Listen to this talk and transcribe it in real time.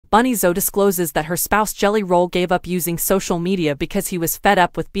Bunnie discloses that her spouse Jelly Roll gave up using social media because he was fed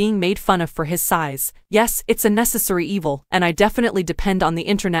up with being made fun of for his size. Yes, it's a necessary evil, and I definitely depend on the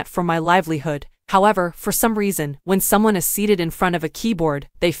internet for my livelihood. However, for some reason, when someone is seated in front of a keyboard,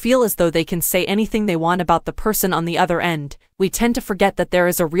 they feel as though they can say anything they want about the person on the other end. We tend to forget that there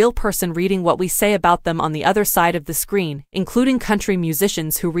is a real person reading what we say about them on the other side of the screen, including country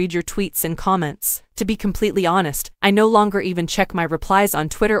musicians who read your tweets and comments. To be completely honest, I no longer even check my replies on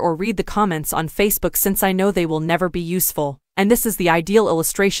Twitter or read the comments on Facebook since I know they will never be useful. And this is the ideal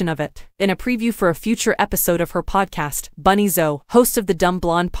illustration of it. In a preview for a future episode of her podcast, Bunnie, host of the Dumb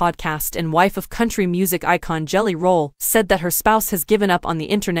Blonde podcast and wife of country music icon Jelly Roll, said that her spouse has given up on the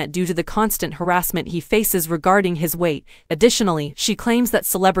internet due to the constant harassment he faces regarding his weight. Additionally, she claims that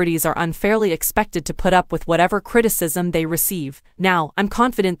celebrities are unfairly expected to put up with whatever criticism they receive. Now, I'm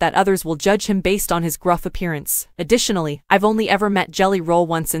confident that others will judge him based on his gruff appearance. Additionally, I've only ever met Jelly Roll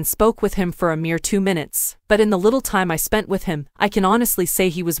once and spoke with him for a mere 2 minutes. But in the little time I spent with him, I can honestly say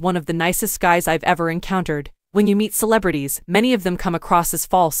he was one of the nicest guys I've ever encountered. When you meet celebrities, many of them come across as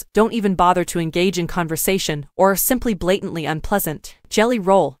false, don't even bother to engage in conversation, or are simply blatantly unpleasant. Jelly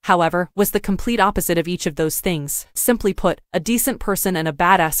Roll, however, was the complete opposite of each of those things. Simply put, a decent person and a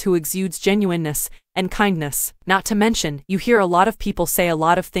badass who exudes genuineness and kindness. Not to mention, you hear a lot of people say a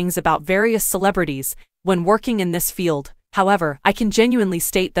lot of things about various celebrities when working in this field. However, I can genuinely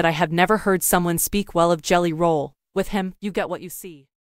state that I have never heard someone speak well of Jelly Roll. With him, you get what you see.